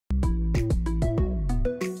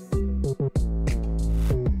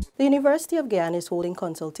The University of Guyana is holding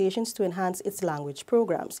consultations to enhance its language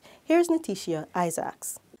programs. Here's Natisha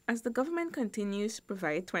Isaacs. As the government continues to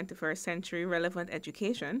provide 21st century relevant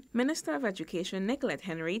education, Minister of Education Nicolette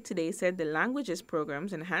Henry today said the languages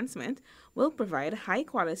program's enhancement will provide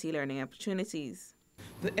high-quality learning opportunities.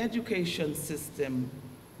 The education system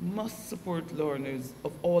must support learners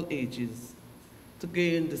of all ages to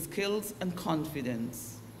gain the skills and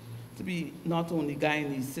confidence to be not only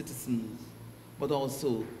Guyanese citizens, but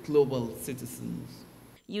also global citizens.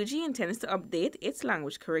 UG intends to update its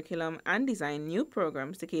language curriculum and design new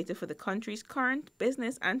programs to cater for the country's current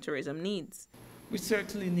business and tourism needs. We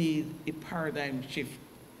certainly need a paradigm shift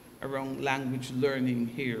around language learning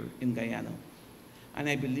here in Guyana. And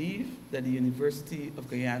I believe that the University of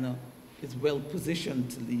Guyana is well positioned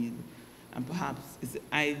to lead and perhaps is the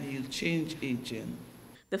ideal change agent.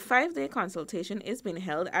 The 5-day consultation is being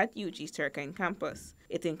held at UG's Turkine campus.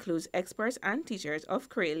 It includes experts and teachers of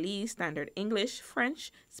Creole, Standard English,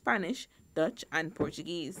 French, Spanish, Dutch, and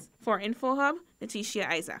Portuguese. For InfoHub, Natisha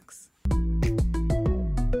Isaacs.